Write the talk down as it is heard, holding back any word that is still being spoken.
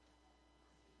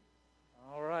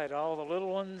right, all the little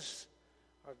ones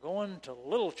are going to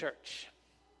little church.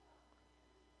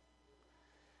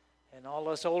 And all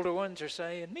us older ones are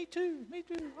saying, me too,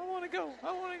 I want to go.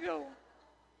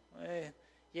 Well,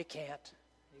 you can't.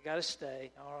 You got to stay,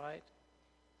 all right?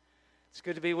 It's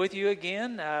good to be with you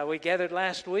again. We gathered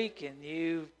last week, and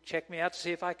you checked me out to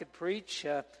see if I could preach.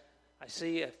 I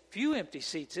see a few empty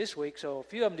seats this week, so a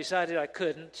few of them decided I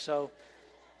couldn't. So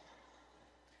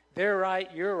they're right,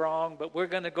 you're wrong, but we're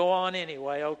going to go on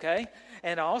anyway, okay?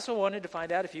 And I also wanted to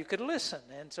find out if you could listen.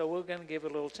 And so we're going to give a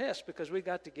little test because we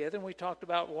got together and we talked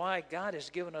about why God has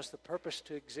given us the purpose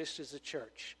to exist as a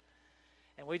church.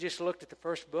 And we just looked at the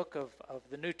first book of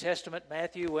the New Testament.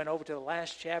 Matthew went over to the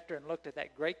last chapter and looked at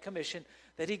that great commission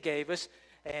that he gave us.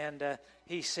 And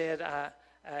he said,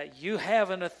 you have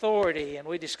an authority. And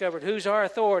we discovered who's our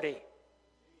authority.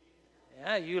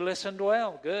 Yeah, you listened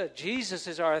well. Good. Jesus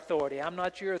is our authority. I'm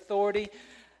not your authority.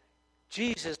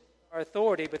 Jesus is our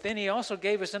authority. But then he also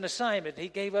gave us an assignment. He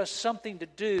gave us something to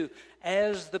do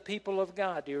as the people of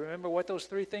God. Do you remember what those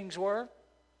three things were?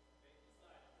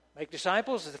 Make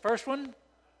disciples is the first one.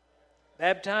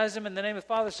 Baptize them in the name of the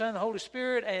Father, Son, and the Holy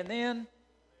Spirit. And then,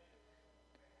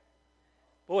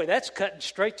 boy, that's cutting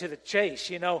straight to the chase.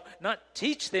 You know, not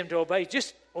teach them to obey,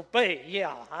 just obey.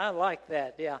 Yeah, I like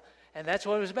that. Yeah. And that's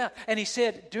what it was about. And he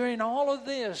said, during all of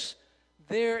this,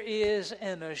 there is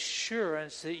an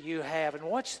assurance that you have. And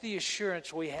what's the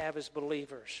assurance we have as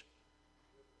believers?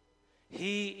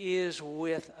 He is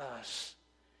with us.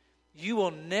 You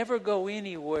will never go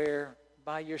anywhere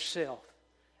by yourself.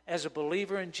 As a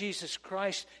believer in Jesus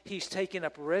Christ, He's taken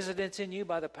up residence in you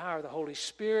by the power of the Holy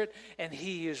Spirit, and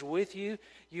He is with you.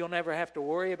 You'll never have to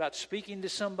worry about speaking to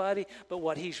somebody, but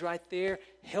what He's right there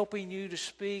helping you to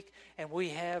speak, and we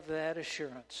have that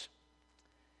assurance.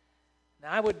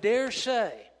 Now, I would dare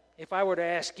say, if I were to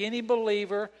ask any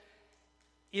believer,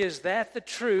 is that the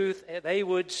truth? They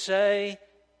would say,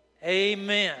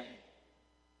 amen.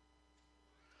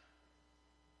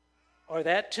 Or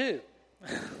that too.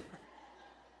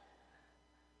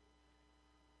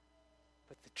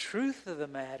 The truth of the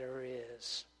matter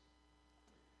is,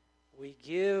 we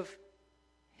give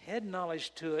head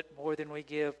knowledge to it more than we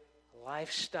give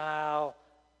lifestyle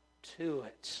to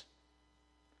it.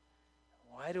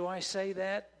 Why do I say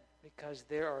that? Because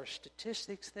there are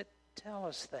statistics that tell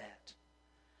us that.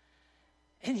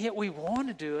 And yet we want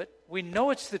to do it. We know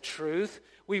it's the truth.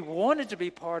 We want it to be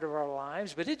part of our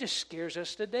lives, but it just scares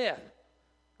us to death.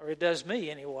 Or it does me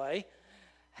anyway.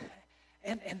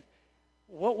 And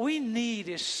what we need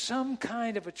is some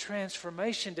kind of a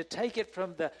transformation to take it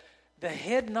from the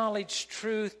head knowledge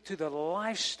truth to the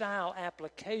lifestyle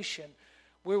application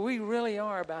where we really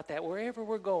are about that. Wherever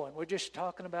we're going, we're just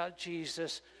talking about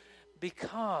Jesus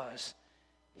because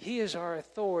He is our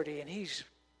authority and He's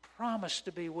promised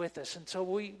to be with us. And so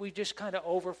we just kind of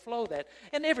overflow that.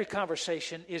 And every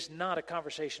conversation is not a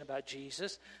conversation about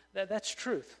Jesus. That's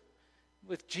truth.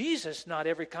 With Jesus, not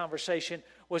every conversation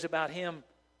was about Him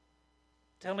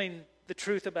telling the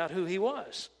truth about who He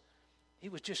was. He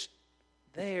was just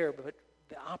there, but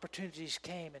the opportunities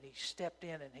came and He stepped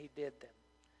in and He did them.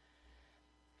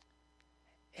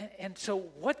 And so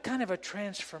what kind of a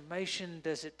transformation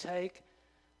does it take?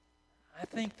 I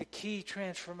think the key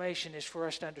transformation is for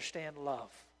us to understand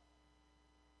love.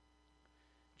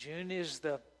 June is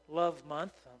the love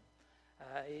month.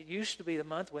 It used to be the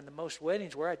month when the most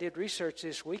weddings were. I did research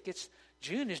this week.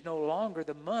 June is no longer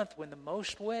the month when the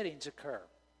most weddings occur.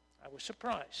 I was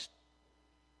surprised.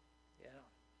 Yeah.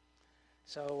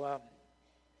 So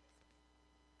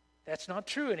that's not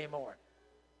true anymore.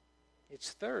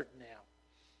 It's third now.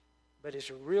 But it's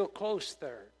a real close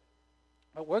third.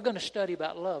 But we're going to study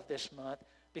about love this month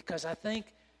because I think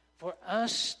for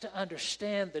us to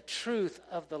understand the truth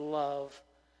of the love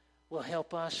will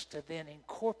help us to then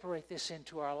incorporate this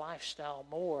into our lifestyle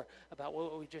more about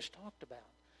what we just talked about.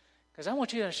 Because I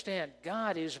want you to understand,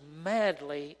 God is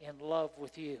madly in love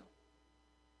with you.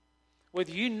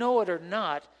 Whether you know it or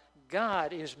not,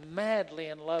 God is madly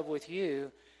in love with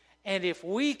you. And if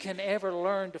we can ever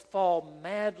learn to fall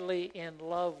madly in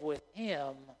love with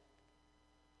Him,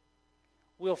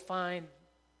 we'll find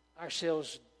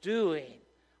ourselves doing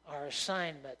our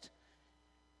assignment.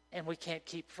 And we can't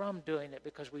keep from doing it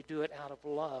because we do it out of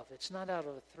love. It's not out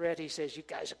of a threat. He says, you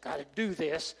guys have got to do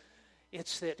this.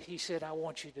 It's that He said, I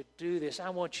want you to do this. I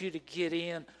want you to get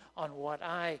in on what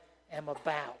I am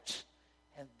about.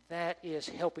 And that is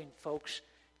helping folks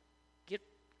get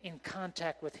in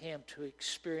contact with Him to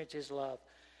experience His love.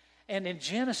 And in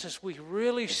Genesis, we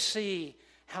really see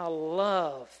how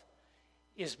love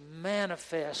is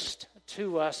manifest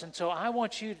to us. And so I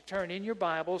want you to turn in your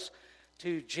Bibles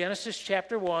to Genesis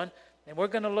chapter 1. And we're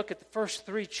going to look at the first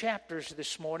 3 chapters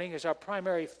this morning as our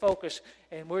primary focus,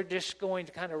 and we're just going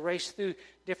to kind of race through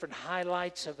different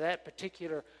highlights of that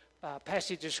particular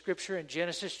passage of Scripture in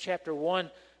Genesis chapter 1,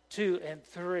 2, and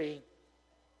 3.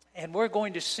 And we're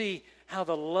going to see how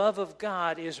the love of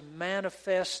God is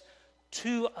manifest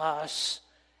to us.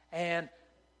 And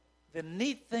the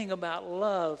neat thing about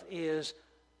love is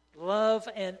love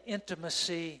and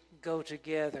intimacy go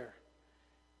together.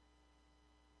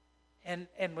 And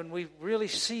when we really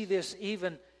see this,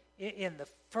 even in the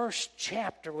first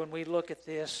chapter, when we look at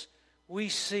this, we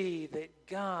see that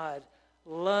God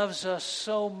loves us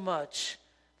so much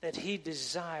that He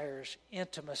desires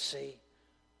intimacy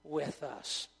with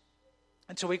us.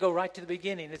 And so we go right to the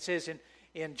beginning. It says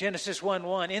in Genesis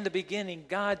 1:1, in the beginning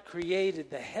God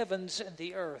created the heavens and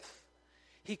the earth.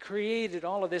 He created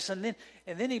all of this. And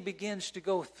then He begins to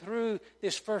go through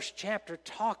this first chapter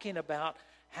talking about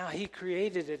how He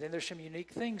created it. And there's some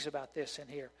unique things about this in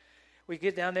here. We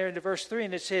get down there into verse 3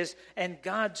 and it says, and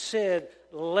God said,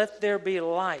 let there be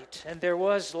light. And there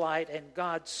was light, and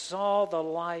God saw the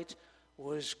light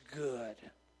was good.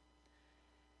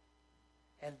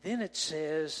 And then it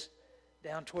says,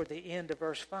 down toward the end of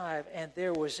verse 5, and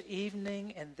there was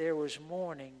evening and there was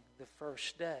morning the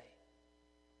first day.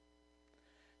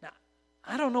 Now,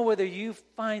 I don't know whether you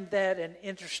find that an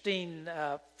interesting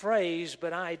phrase,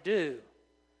 but I do.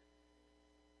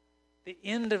 The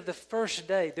end of the first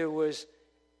day, there was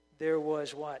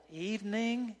what?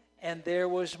 Evening and there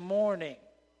was morning.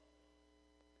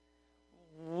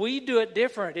 We do it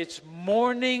different. It's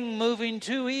morning moving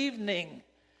to evening.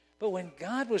 But when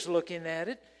God was looking at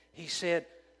it, He said,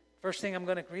 first thing I'm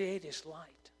going to create is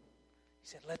light. He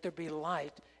said, let there be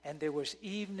light. And there was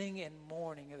evening and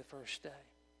morning of the first day.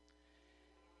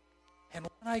 And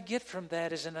what I get from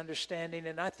that is an understanding,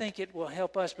 and I think it will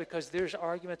help us because there's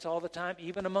arguments all the time,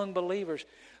 even among believers.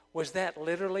 Was that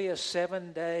literally a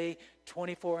 7-day,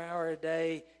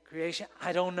 24-hour-a-day creation?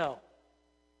 I don't know.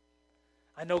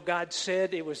 I know God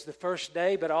said it was the first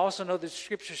day, but I also know the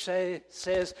Scripture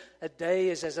says a day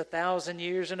is as 1,000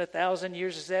 years, and 1,000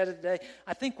 years is as a day.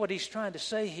 I think what He's trying to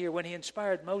say here when He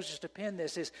inspired Moses to pen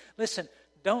this is, listen,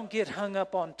 don't get hung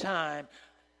up on time.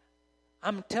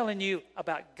 I'm telling you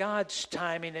about God's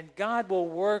timing, and God will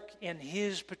work in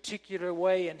His particular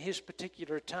way in His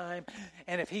particular time.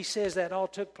 And if He says that all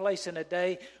took place in a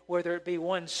day, whether it be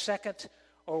 1 second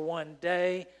or 1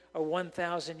 day or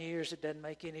 1,000 years, it doesn't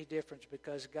make any difference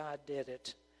because God did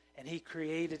it. And He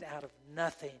created out of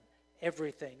nothing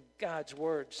everything. God's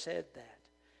Word said that.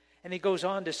 And He goes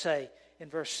on to say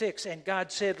in verse 6, and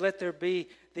God said, let there be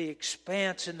the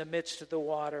expanse in the midst of the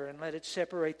water, and let it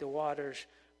separate the waters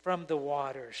from the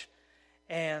waters.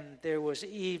 And there was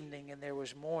evening and there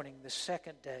was morning the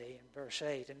second day, in verse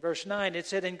 8. In verse 9 it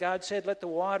said, and God said, let the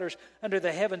waters under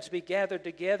the heavens be gathered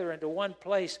together into one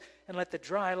place, and let the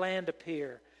dry land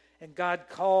appear. And God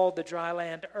called the dry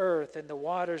land earth, and the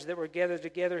waters that were gathered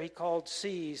together He called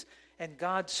seas. And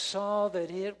God saw that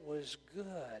it was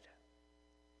good.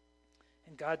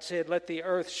 And God said, let the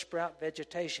earth sprout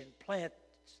vegetation, plants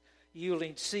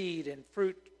yielding seed, and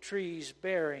fruit trees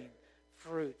bearing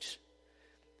fruits.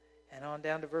 And on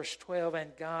down to verse 12,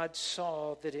 and God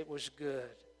saw that it was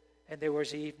good. And there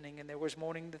was evening and there was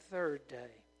morning the third day.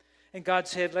 And God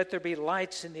said, let there be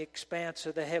lights in the expanse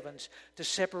of the heavens to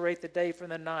separate the day from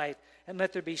the night, and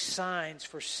let there be signs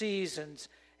for seasons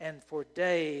and for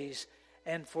days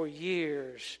and for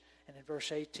years. And in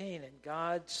verse 18, and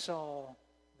God saw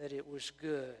that it was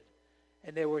good.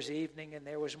 And there was evening and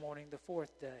there was morning the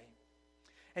fourth day.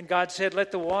 And God said,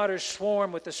 let the waters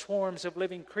swarm with the swarms of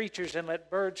living creatures, and let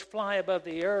birds fly above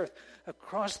the earth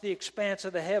across the expanse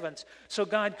of the heavens. So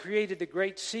God created the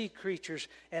great sea creatures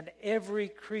and every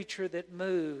creature that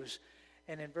moves.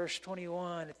 And in verse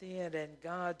 21 at the end, and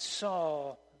God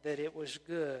saw that it was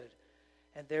good.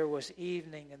 And there was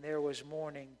evening and there was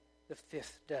morning the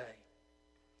fifth day.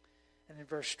 And in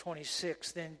verse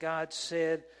 26, then God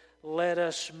said, let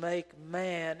us make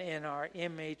man in our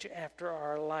image after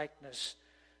our likeness.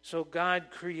 So God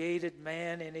created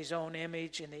man in His own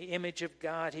image. In the image of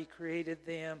God He created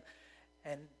them.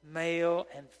 And male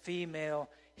and female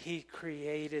He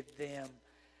created them.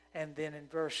 And then in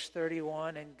verse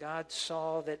 31, and God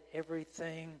saw that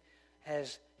everything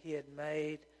as He had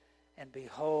made, and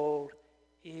behold,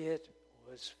 it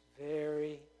was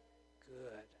very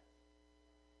good.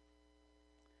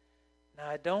 Now,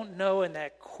 I don't know in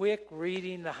that quick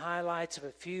reading the highlights of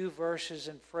a few verses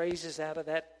and phrases out of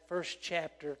that first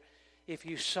chapter if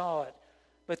you saw it,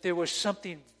 but there was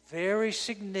something very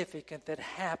significant that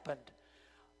happened.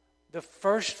 The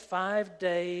first 5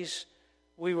 days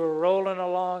we were rolling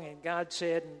along, and God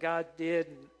said, and God did,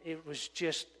 and it was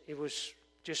just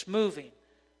moving.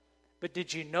 But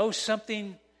did you know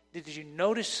something? Did you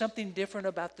notice something different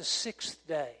about the sixth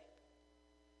day?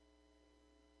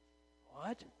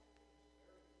 What?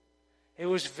 It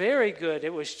was very good.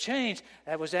 It was changed.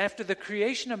 That was after the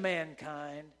creation of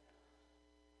mankind.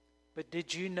 But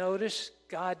did you notice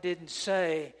God didn't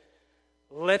say,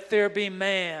 let there be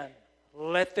man,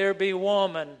 let there be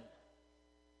woman.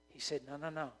 He said,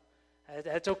 no.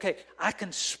 That's okay. I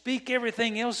can speak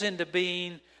everything else into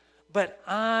being, but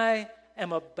I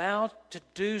am about to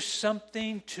do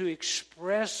something to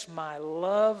express my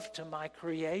love to my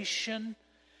creation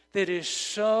that is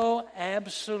so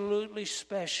absolutely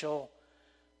special.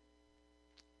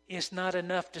 It's not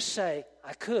enough to say,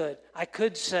 I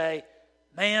could say,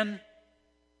 man,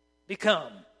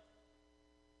 become.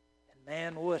 And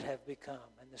man would have become.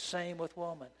 And the same with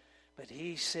woman. But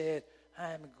he said,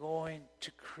 I'm going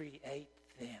to create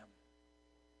them.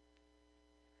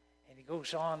 And he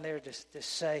goes on there to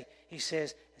say, he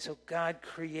says, so God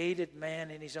created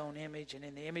man in his own image, and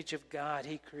in the image of God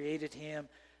he created him.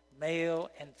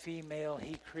 Male and female,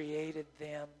 he created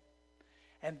them.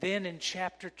 And then in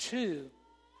chapter 2,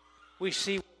 we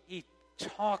see he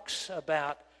talks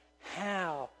about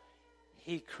how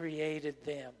he created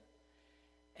them.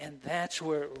 And that's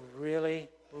where it really,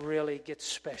 really gets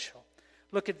special.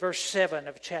 Look at verse 7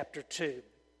 of chapter 2.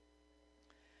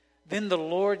 Then the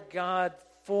Lord God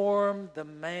formed the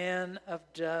man of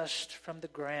dust from the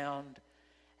ground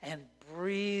and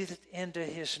breathed into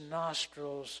his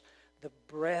nostrils the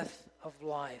breath of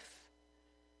life.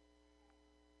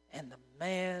 And the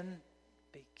man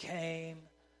became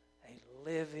a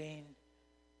living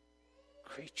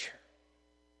creature.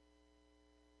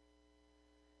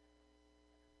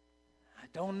 I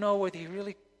don't know whether you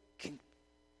really can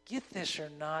get this or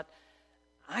not.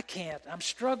 I can't. I'm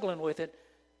struggling with it.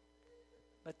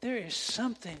 But there is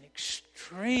something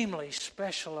extremely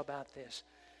special about this.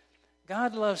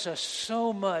 God loves us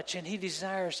so much, and he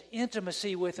desires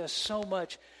intimacy with us so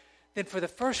much, that for the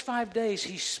first 5 days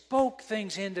he spoke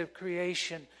things into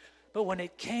creation. But when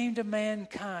it came to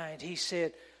mankind, he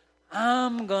said,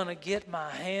 I'm going to get my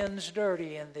hands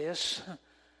dirty in this.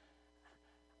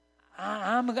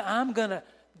 I'm going to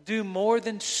do more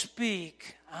than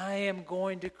speak. I am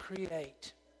going to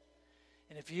create.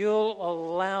 And if you'll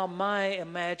allow my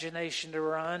imagination to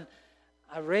run,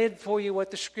 I read for you what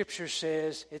the Scripture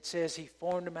says. It says he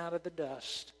formed him out of the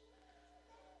dust.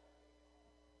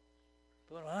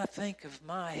 But when I think of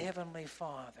my Heavenly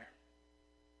Father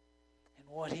and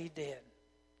what he did,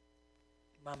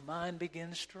 my mind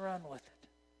begins to run with it.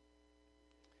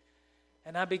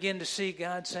 And I begin to see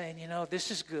God saying,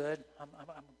 this is good.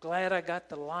 I'm glad I got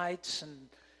the lights and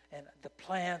the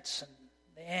plants and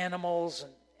the animals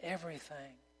and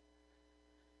everything.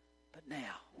 But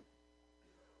now,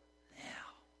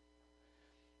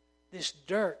 this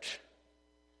dirt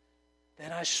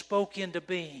that I spoke into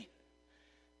being,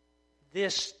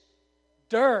 this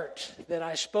dirt that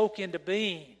I spoke into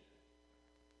being,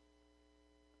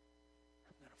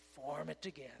 I'm going to form it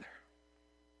together.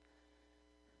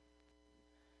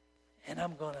 And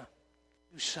I'm going to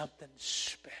do something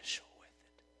special with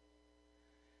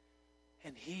it.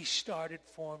 And he started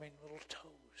forming little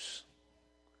toes.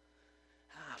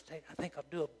 I think I'll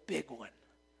do a big one.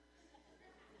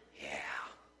 Yeah.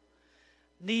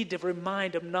 Need to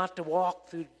remind them not to walk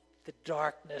through the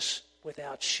darkness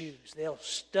without shoes. They'll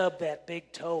stub that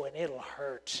big toe and it'll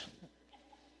hurt.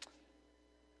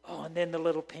 Oh, and then the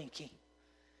little pinky.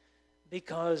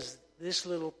 Because this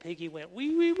little piggy went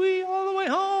wee, wee, wee all the way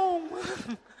home.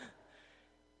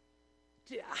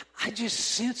 I just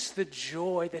sensed the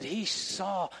joy that he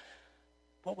saw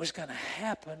what was going to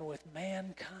happen with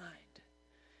mankind.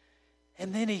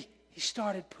 And then he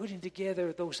started putting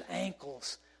together those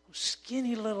ankles, those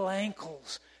skinny little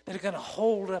ankles that are going to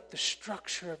hold up the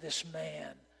structure of this man.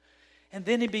 And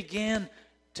then he began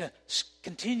to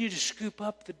continue to scoop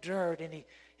up the dirt, and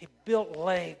he built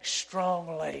legs,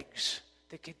 strong legs,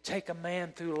 that could take a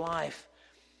man through life.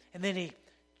 And then he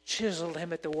chiseled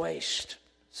him at the waist.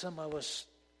 Some of us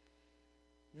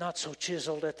not so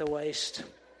chiseled at the waist.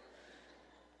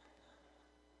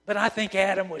 But I think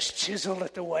Adam was chiseled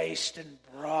at the waist and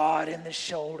broad in the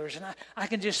shoulders. And I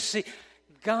can just see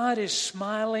God is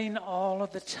smiling all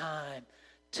of the time,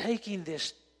 taking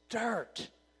this dirt,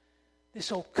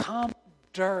 this old common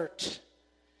dirt,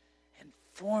 and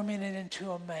forming it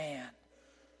into a man.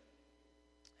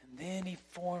 And then he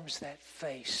forms that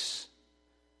face,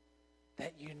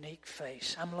 that unique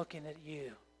face. I'm looking at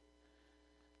you.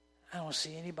 I don't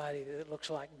see anybody that looks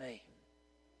like me.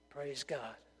 Praise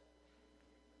God.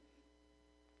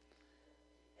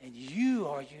 And you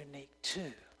are unique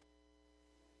too.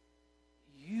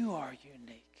 You are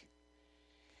unique.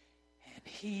 And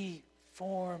He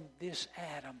formed this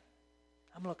Adam.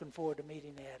 I'm looking forward to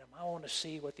meeting Adam. I want to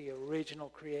see what the original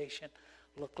creation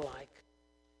looked like.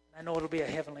 I know it'll be a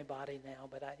heavenly body now,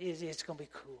 but it's going to be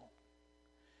cool.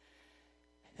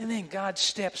 And then God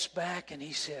steps back and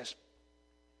He says,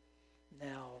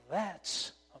 now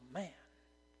that's a man.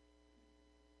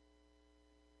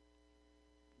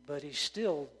 But he's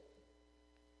still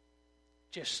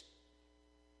just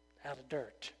out of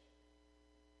dirt.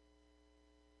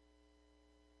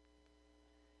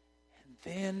 And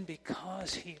then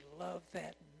because He loved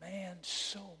that man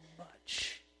so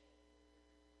much,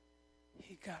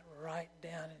 He got right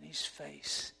down in his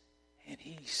face and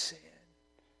He said,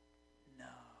 no,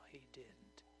 He didn't.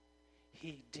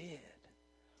 He did.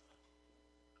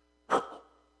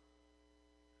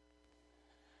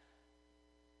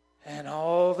 And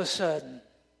all of a sudden,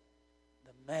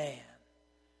 the man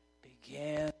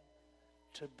began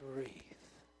to breathe.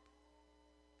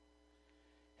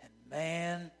 And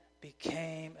man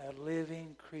became a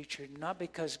living creature, not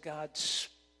because God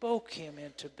spoke him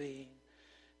into being,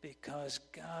 because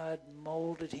God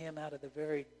molded him out of the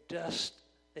very dust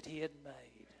that He had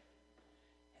made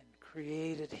and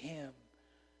created him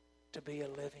to be a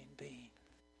living being.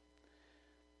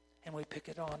 And we pick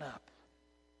it on up.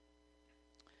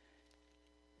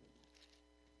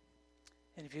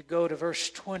 And if you go to verse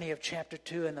 20 of chapter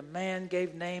 2, and the man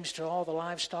gave names to all the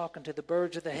livestock and to the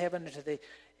birds of the heaven and to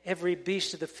every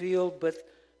beast of the field, but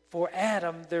for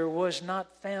Adam there was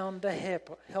not found a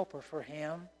helper for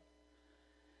him.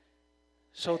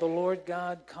 So the Lord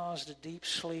God caused a deep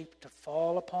sleep to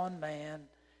fall upon man,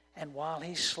 and while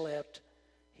he slept,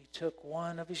 He took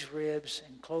one of his ribs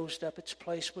and closed up its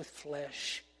place with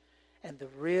flesh. And the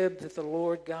rib that the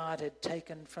Lord God had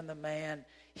taken from the man,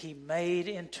 He made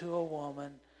into a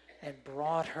woman and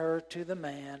brought her to the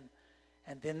man.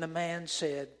 And then the man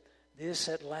said, this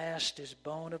at last is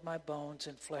bone of my bones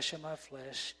and flesh of my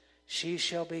flesh. She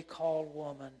shall be called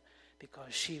woman,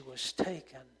 because she was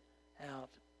taken out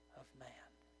of man.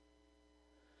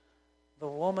 The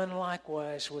woman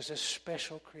likewise was a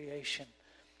special creation.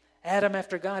 Adam,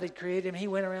 after God had created him, he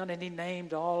went around and he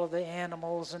named all of the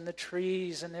animals and the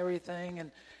trees and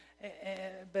everything.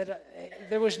 But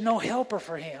there was no helper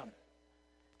for him.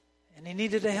 And he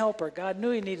needed a helper. God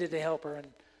knew he needed a helper. And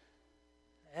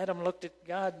Adam looked at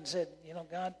God and said,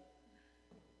 God,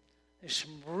 there's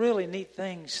some really neat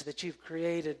things that You've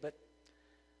created, but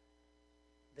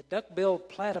the duck-billed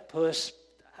platypus,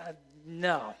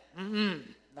 no.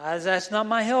 That's not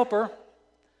my helper.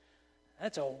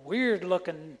 That's a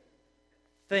weird-looking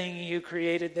thing You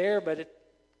created there, but it's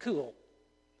cool.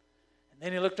 And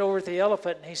then he looked over at the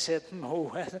elephant and he said,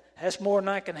 no, that's more than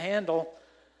I can handle.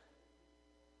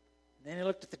 And then he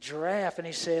looked at the giraffe and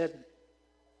he said,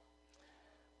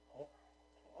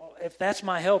 if that's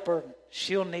my helper,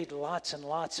 she'll need lots and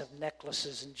lots of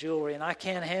necklaces and jewelry, and I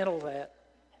can't handle that.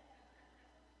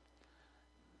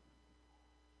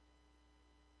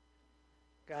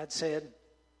 God said,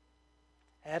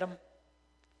 Adam,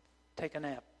 take a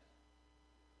nap.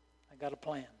 I got a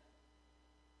plan.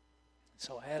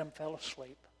 So Adam fell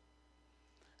asleep,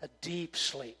 a deep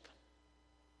sleep.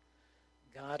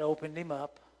 God opened him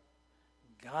up.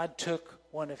 God took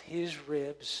one of His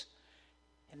ribs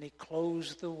and He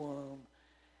closed the womb.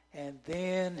 And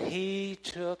then He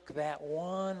took that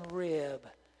one rib,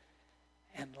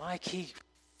 and like He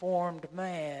formed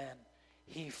man,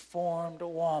 He formed a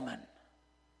woman.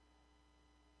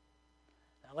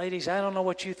 Now, ladies, I don't know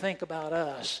what you think about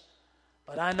us,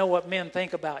 but I know what men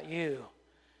think about you.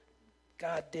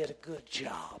 God did a good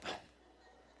job.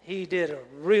 He did a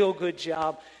real good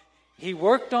job. He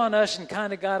worked on us and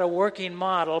kind of got a working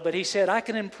model, but He said, I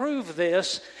can improve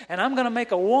this, and I'm going to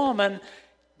make a woman.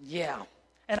 Yeah.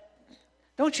 And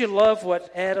don't you love what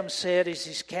Adam said as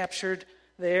he's captured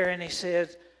there? And he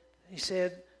said,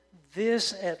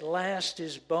 this at last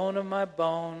is bone of my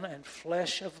bone and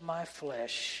flesh of my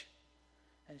flesh,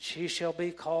 and she shall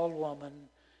be called woman,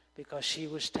 because she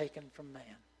was taken from man.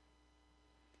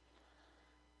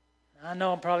 I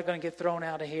know I'm probably going to get thrown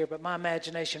out of here, but my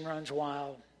imagination runs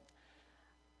wild.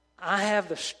 I have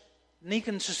the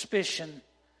sneaking suspicion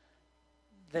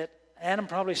that Adam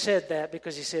probably said that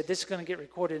because he said, this is going to get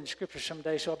recorded in Scripture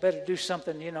someday, so I better do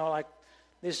something, like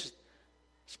this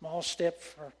small step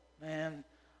for man,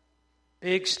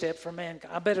 big step for man.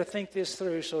 I better think this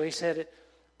through, so he said it.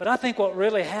 But I think what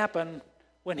really happened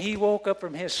when he woke up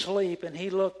from his sleep and he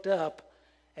looked up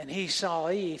and he saw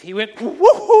Eve, he went,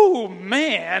 woohoo,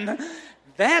 man,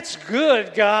 that's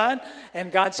good, God.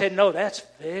 And God said, no, that's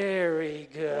very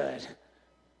good.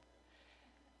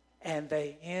 And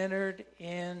they entered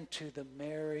into the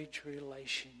marriage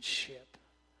relationship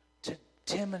to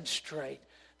demonstrate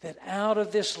that out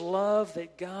of this love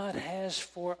that God has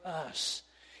for us,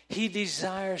 He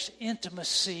desires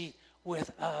intimacy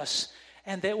with us.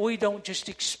 And that we don't just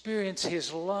experience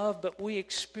His love, but we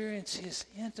experience His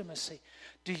intimacy.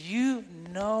 Do you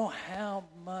know how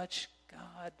much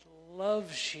God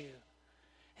loves you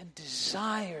and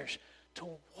desires to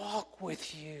walk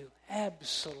with you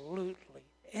absolutely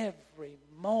every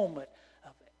moment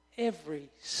of every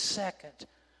second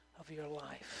of your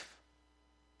life?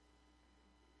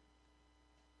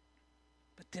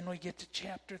 But then we get to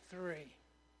chapter 3.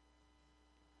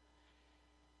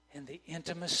 And the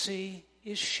intimacy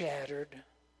is shattered,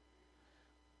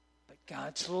 but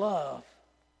God's love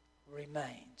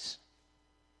remains.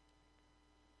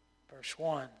 Verse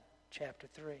 1, chapter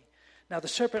 3. Now the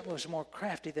serpent was more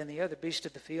crafty than the other beasts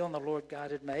of the field and the Lord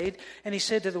God had made. And he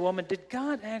said to the woman, did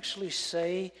God actually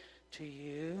say to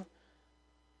you,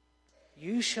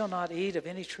 you shall not eat of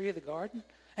any tree of the garden?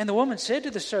 And the woman said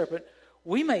to the serpent,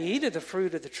 we may eat of the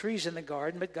fruit of the trees in the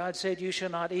garden, but God said, you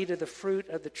shall not eat of the fruit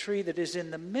of the tree that is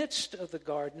in the midst of the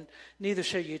garden, neither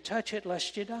shall you touch it,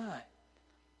 lest you die.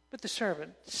 But the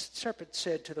serpent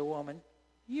said to the woman,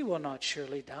 you will not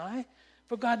surely die,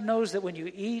 for God knows that when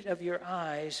you eat of your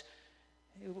eyes,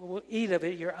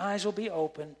 your eyes will be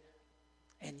open,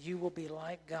 and you will be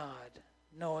like God,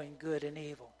 knowing good and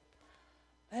evil.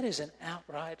 That is an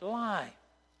outright lie.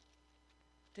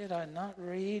 Did I not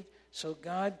read? So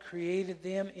God created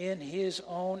them in His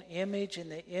own image. In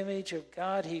the image of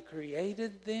God He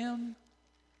created them.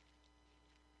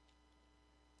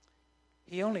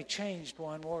 He only changed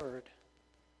one word.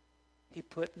 He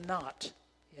put not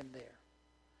in there.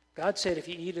 God said, if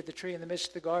you eat of the tree in the midst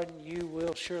of the garden, you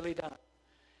will surely die.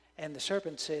 And the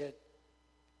serpent said,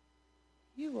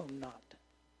 you will not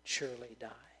surely die.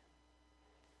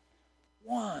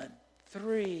 1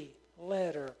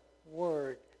 3-letter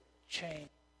word changed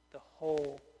the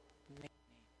whole meaning.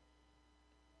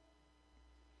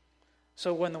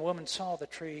 So when the woman saw the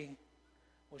tree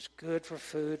was good for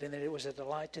food, and that it was a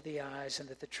delight to the eyes, and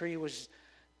that the tree was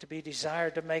to be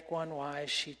desired to make one wise,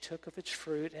 she took of its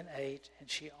fruit and ate, and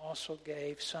she also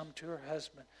gave some to her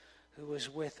husband who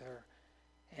was with her,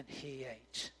 and he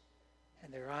ate.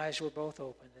 And their eyes were both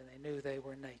opened, and they knew they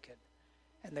were naked.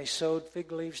 And they sewed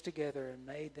fig leaves together and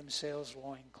made themselves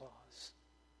loincloths.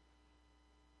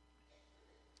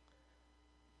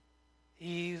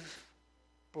 Eve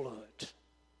blew it.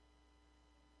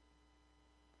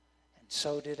 And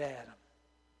so did Adam.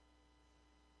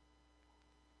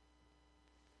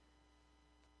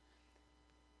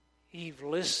 Eve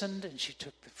listened and she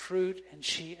took the fruit and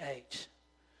she ate.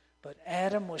 But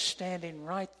Adam was standing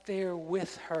right there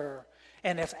with her.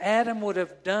 And if Adam would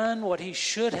have done what he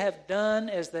should have done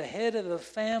as the head of the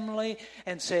family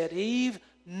and said, Eve,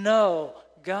 no,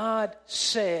 God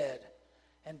said,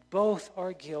 and both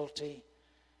are guilty.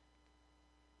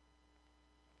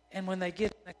 And when they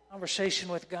get in a conversation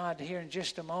with God here in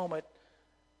just a moment,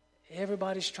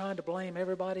 everybody's trying to blame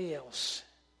everybody else.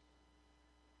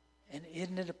 And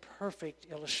isn't it a perfect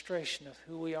illustration of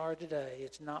who we are today?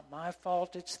 It's not my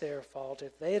fault, it's their fault.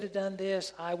 If they had done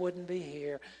this, I wouldn't be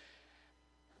here.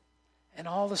 And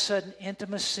all of a sudden,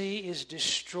 intimacy is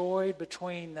destroyed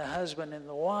between the husband and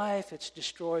the wife. It's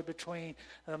destroyed between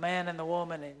the man and the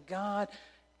woman and God.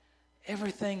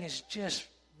 Everything is just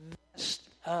messed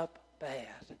up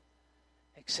bad,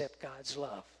 except God's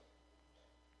love.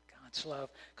 God's love.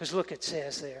 Because look, it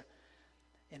says there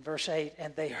in verse 8,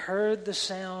 and they heard the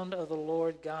sound of the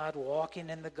Lord God walking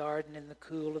in the garden in the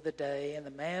cool of the day, and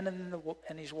the man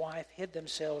and his wife hid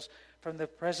themselves from the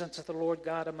presence of the Lord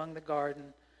God among the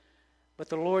garden. But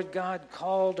the Lord God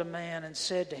called a man and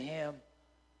said to him,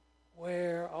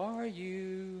 where are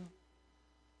you?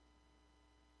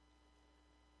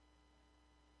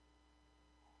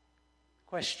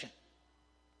 Question.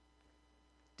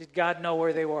 Did God know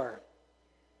where they were?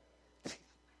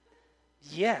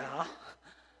 Yeah,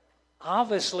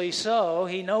 obviously so.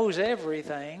 He knows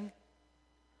everything.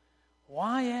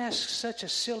 Why ask such a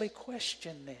silly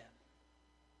question then?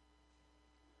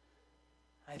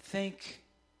 I think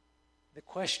the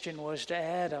question was to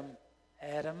Adam,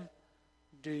 Adam,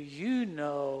 do you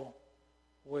know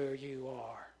where you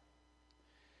are?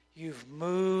 You've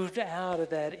moved out of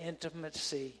that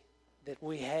intimacy that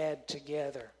we had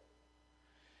together.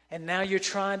 And now you're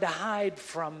trying to hide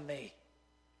from me.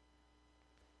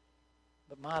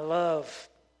 But my love,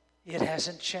 it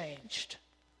hasn't changed.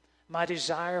 My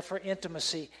desire for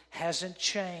intimacy hasn't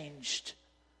changed.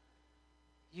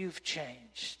 You've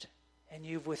changed, and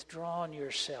you've withdrawn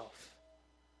yourself.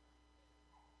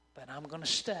 but I'm going to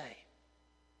stay.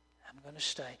 I'm going to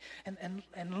stay.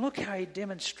 And look how he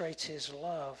demonstrates his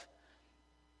love.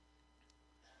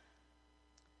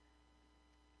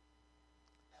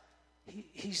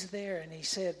 He's there, and he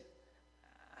said,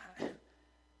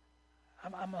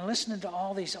 I'm listening to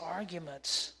all these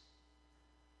arguments,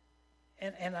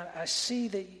 and I see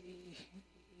that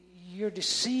you're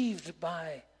deceived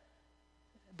by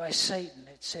Satan.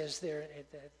 It says there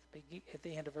at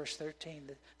the end of verse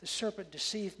 13, the serpent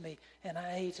deceived me, and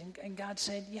I ate. And God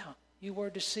said, yeah, you were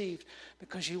deceived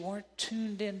because you weren't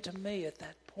tuned into me at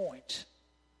that point.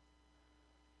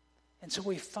 And so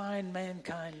we find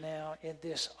mankind now in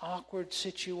this awkward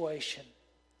situation.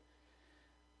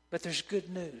 But there's good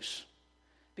news,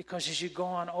 because as you go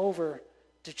on over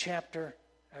to chapter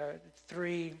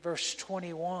 3, verse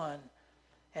 21,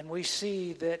 and we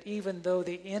see that even though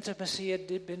the intimacy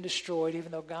had been destroyed,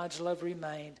 even though God's love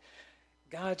remained,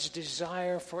 God's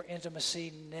desire for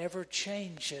intimacy never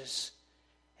changes,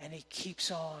 and he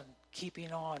keeps on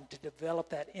keeping on to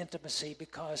develop that intimacy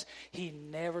because he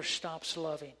never stops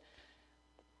loving.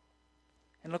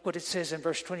 And look what it says in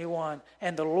verse 21.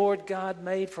 And the Lord God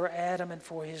made for Adam and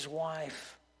for his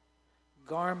wife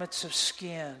garments of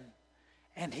skin,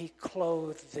 and he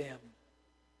clothed them.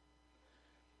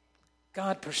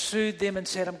 God pursued them and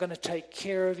said, I'm going to take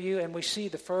care of you. And we see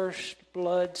the first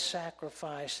blood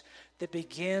sacrifice that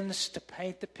begins to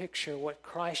paint the picture of what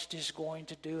Christ is going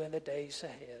to do in the days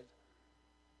ahead.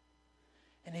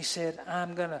 And he said,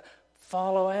 I'm going to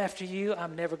follow after you.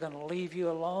 I'm never going to leave you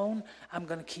alone. I'm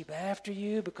going to keep after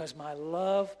you because my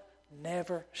love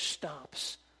never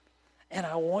stops. And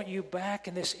I want you back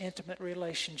in this intimate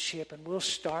relationship. And we'll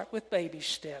start with baby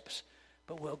steps,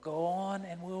 but we'll go on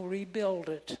and we'll rebuild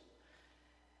it.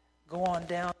 Go on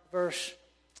down to verse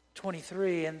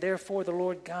 23. And therefore the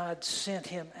Lord God sent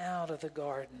him out of the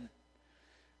garden.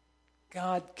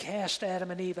 God cast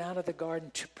Adam and Eve out of the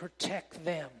garden to protect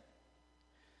them.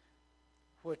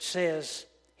 Which says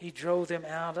he drove them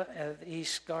out of the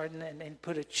east garden and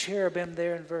put a cherubim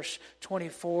there in verse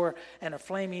 24 and a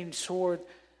flaming sword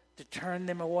to turn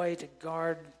them away to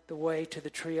guard the way to the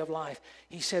tree of life.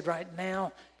 He said, right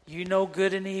now, you know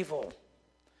good and evil,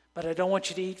 but I don't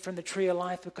want you to eat from the tree of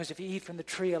life, because if you eat from the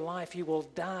tree of life, you will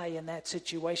die in that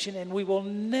situation and we will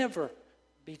never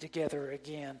be together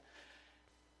again.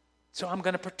 So I'm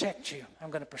going to protect you.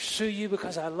 I'm going to pursue you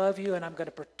because I love you, and I'm going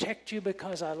to protect you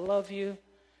because I love you.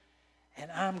 And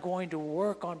I'm going to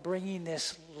work on bringing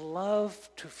this love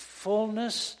to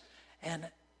fullness and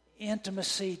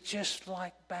intimacy, just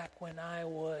like back when I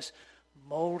was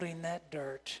molding that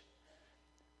dirt,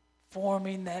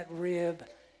 forming that rib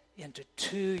into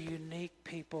two unique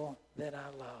people that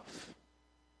I love.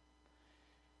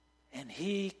 And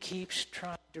he keeps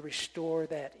trying to restore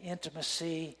that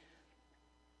intimacy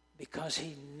because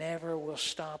he never will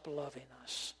stop loving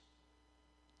us.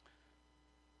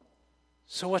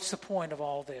 So what's the point of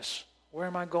all this? Where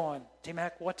am I going?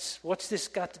 T-Mac, what's this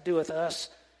got to do with us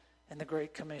and the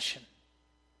Great Commission?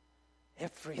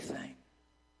 Everything.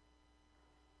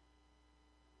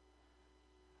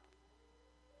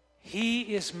 He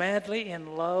is madly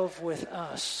in love with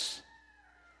us.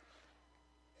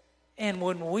 And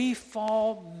when we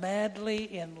fall madly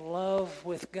in love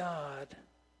with God,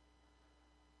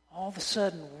 all of a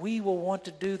sudden we will want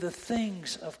to do the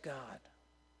things of God.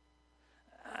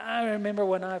 I remember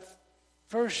when I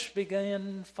first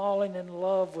began falling in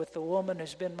love with the woman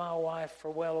who's been my wife for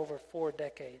well over 4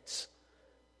 decades.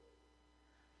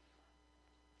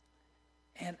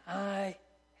 And I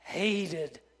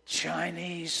hated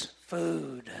Chinese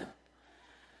food.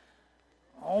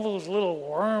 All those little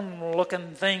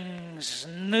worm-looking things,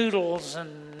 noodles,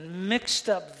 and mixed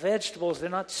up vegetables. They're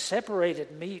not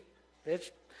separated meat.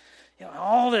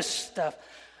 All this stuff.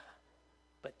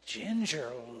 But Ginger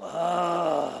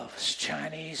loves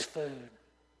Chinese food.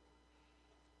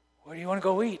 Where do you want to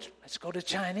go eat? Let's go to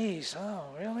Chinese. Oh,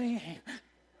 really?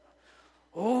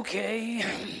 Okay.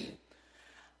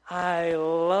 I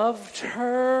loved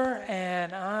her,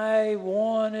 and I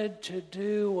wanted to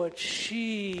do what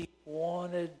she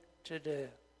wanted to do.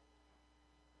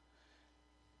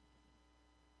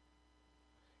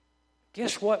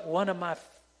 Guess what one of my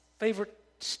favorite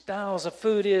styles of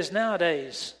food is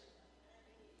nowadays?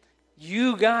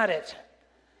 You got it.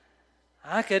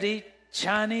 I could eat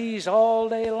Chinese all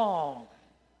day long.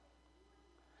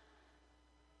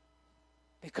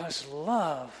 Because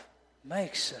love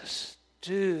makes us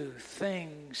do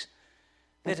things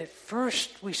that at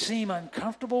first we seem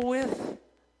uncomfortable with,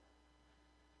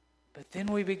 but then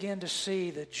we begin to see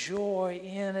the joy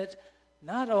in it,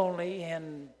 not only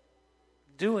in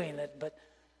doing it, but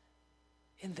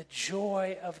in the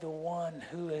joy of the one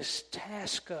who has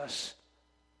tasked us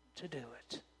to do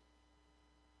it.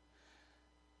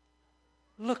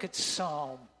 Look at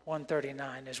Psalm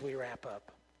 139 as we wrap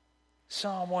up.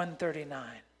 Psalm 139.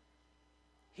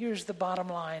 Here's the bottom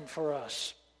line for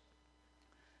us.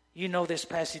 You know this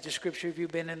passage of Scripture if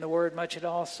you've been in the Word much at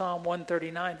all. Psalm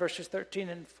 139, verses 13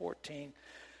 and 14.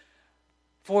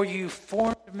 For you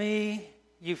formed me,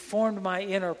 you formed my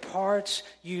inner parts.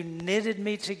 You knitted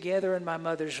me together in my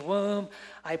mother's womb.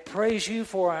 I praise you,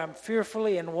 for I am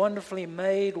fearfully and wonderfully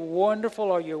made.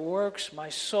 Wonderful are your works, my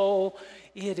soul.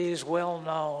 It is well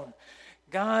known.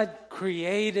 God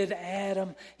created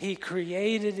Adam. He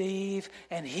created Eve.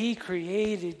 And He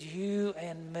created you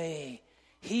and me.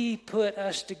 He put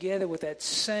us together with that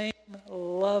same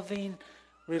loving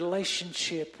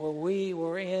relationship where we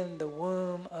were in the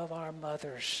womb of our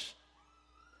mothers.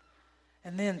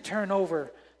 And then turn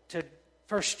over to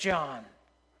 1 John.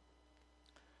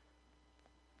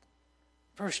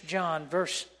 1 John,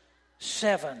 verse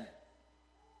 7.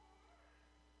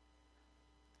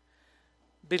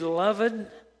 Beloved,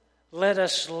 let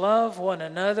us love one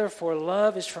another, for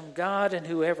love is from God, and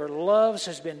whoever loves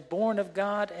has been born of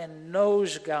God and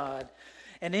knows God.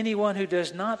 And anyone who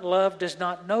does not love does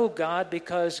not know God,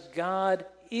 because God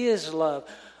is love.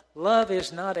 Love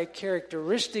is not a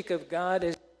characteristic of God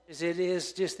as it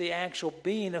is just the actual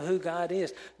being of who God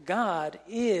is. God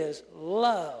is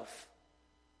love.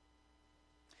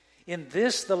 In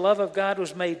this, the love of God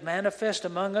was made manifest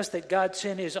among us, that God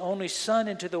sent His only Son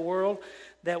into the world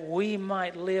that we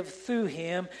might live through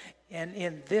Him. And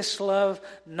in this love,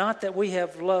 not that we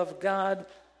have loved God,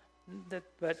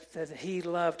 but that He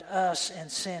loved us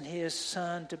and sent His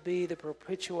Son to be the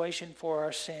propitiation for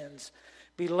our sins.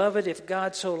 Beloved, if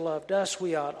God so loved us,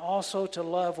 we ought also to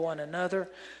love one another.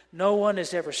 No one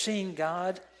has ever seen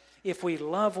God. If we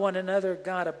love one another,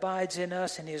 God abides in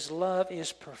us, and His love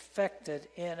is perfected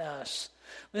in us.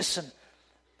 Listen,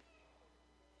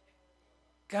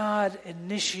 God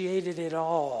initiated it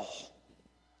all.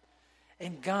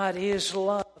 And God is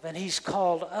love, and He's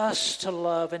called us to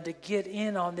love and to get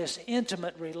in on this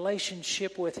intimate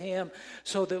relationship with Him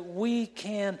so that we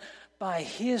can, by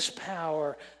His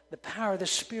power, the power of the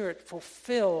Spirit,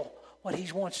 fulfill what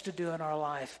He wants to do in our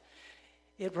life.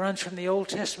 It runs from the Old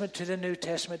Testament to the New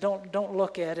Testament. Don't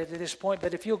look at it at this point,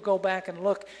 but if you'll go back and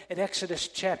look at Exodus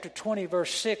chapter 20,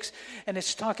 verse 6, and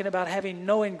it's talking about having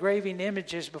no engraving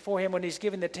images before Him when He's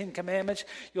giving the Ten Commandments.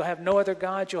 You'll have no other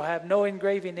gods. You'll have no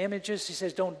engraving images. He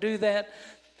says, don't do that.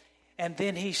 And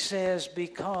then He says,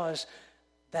 because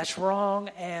that's wrong,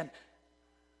 and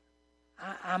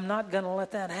I'm not going to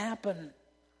let that happen.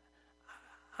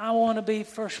 I want to be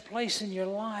first place in your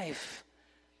life.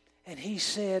 And He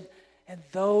said, and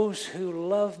those who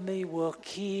love me will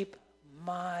keep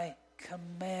my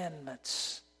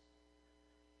commandments.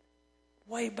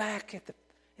 Way back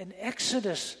in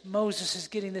Exodus, Moses is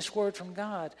getting this word from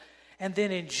God. And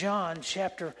then in John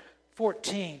chapter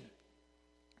 14,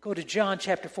 go to John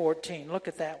chapter 14. Look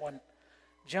at that one.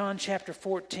 John chapter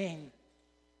 14,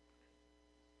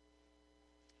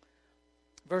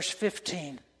 verse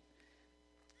 15.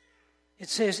 It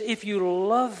says, if you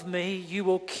love me, you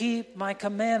will keep my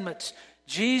commandments.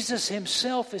 Jesus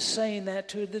Himself is saying that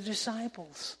to the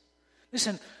disciples.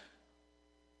 Listen,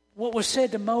 what was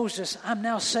said to Moses, I'm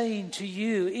now saying to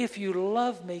you, if you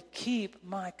love me, keep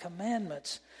my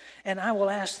commandments. And I will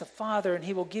ask the Father, and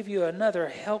He will give you another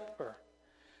helper.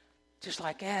 Just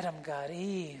like Adam got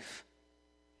Eve.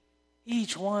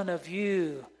 Each one of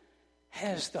you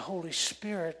has the Holy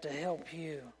Spirit to help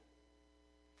you.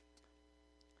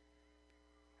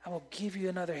 I will give you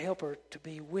another helper to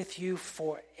be with you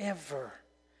forever,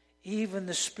 even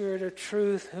the Spirit of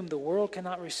truth, whom the world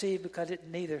cannot receive because it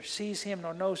neither sees Him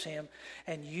nor knows Him.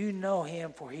 And you know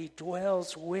Him, for He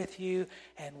dwells with you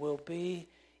and will be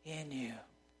in you.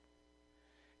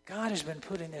 God has been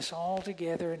putting this all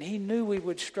together, and He knew we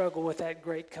would struggle with that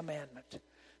great commandment,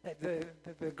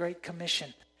 the Great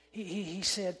Commission. He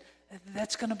said,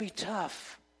 that's going to be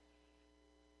tough.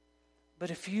 But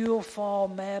if you'll fall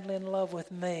madly in love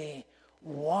with me,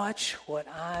 watch what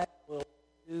I will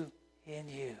do in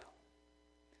you.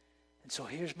 And so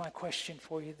here's my question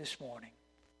for you this morning.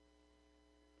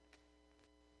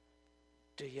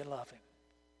 Do you love Him?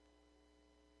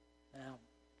 Now,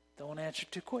 don't answer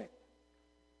too quick.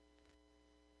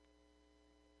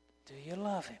 Do you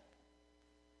love Him?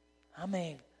 I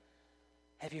mean,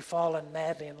 have you fallen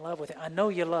madly in love with Him? I know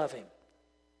you love Him.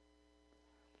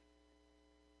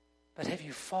 But have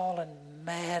you fallen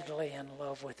madly in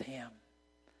love with Him?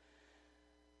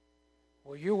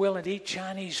 Well, you're willing to eat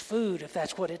Chinese food if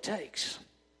that's what it takes.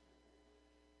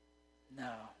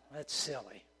 No, that's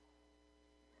silly.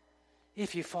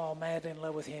 If you fall madly in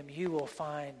love with Him, you will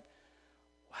find,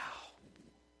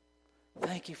 wow,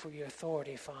 thank you for your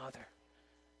authority, Father,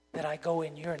 that I go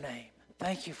in your name.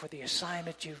 Thank you for the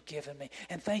assignment you've given me.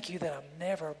 And thank you that I'm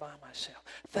never by myself.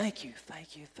 Thank you,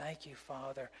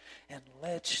 Father. And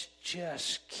let's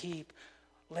just keep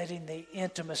letting the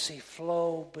intimacy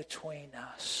flow between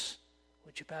us.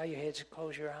 Would you bow your heads and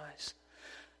close your eyes?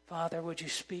 Father, would you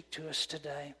speak to us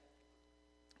today?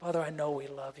 Father, I know we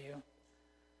love you.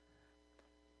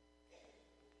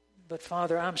 But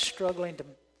Father, I'm struggling to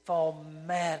fall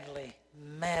madly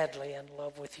in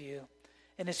love with you.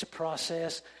 And it's a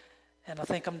process. And I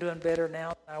think I'm doing better now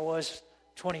than I was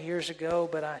 20 years ago.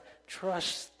 But I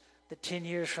trust that 10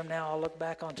 years from now I'll look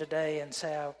back on today and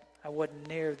say I wasn't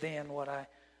near then what I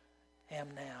am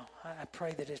now. I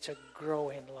pray that it's a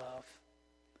growing love.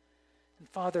 And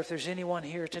Father, if there's anyone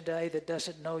here today that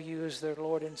doesn't know you as their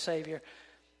Lord and Savior,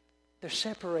 they're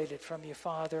separated from you,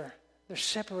 Father. They're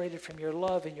separated from your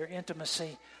love and your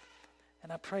intimacy.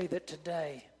 And I pray that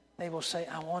today they will say,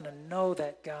 I want to know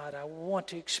that God. I want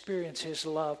to experience His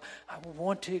love. I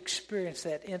want to experience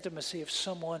that intimacy of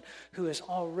someone who has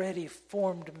already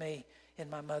formed me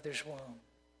in my mother's womb.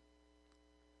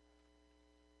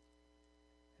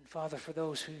 And Father, for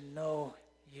those who know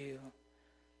you,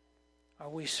 are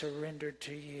we surrendered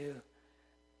to you?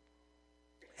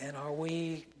 And are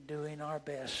we doing our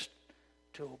best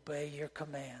to obey your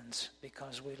commands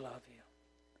because we love you?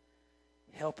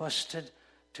 Help us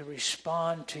to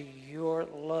respond to your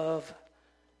love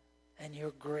and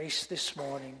your grace this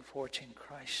morning. For it's in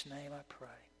Christ's name I pray.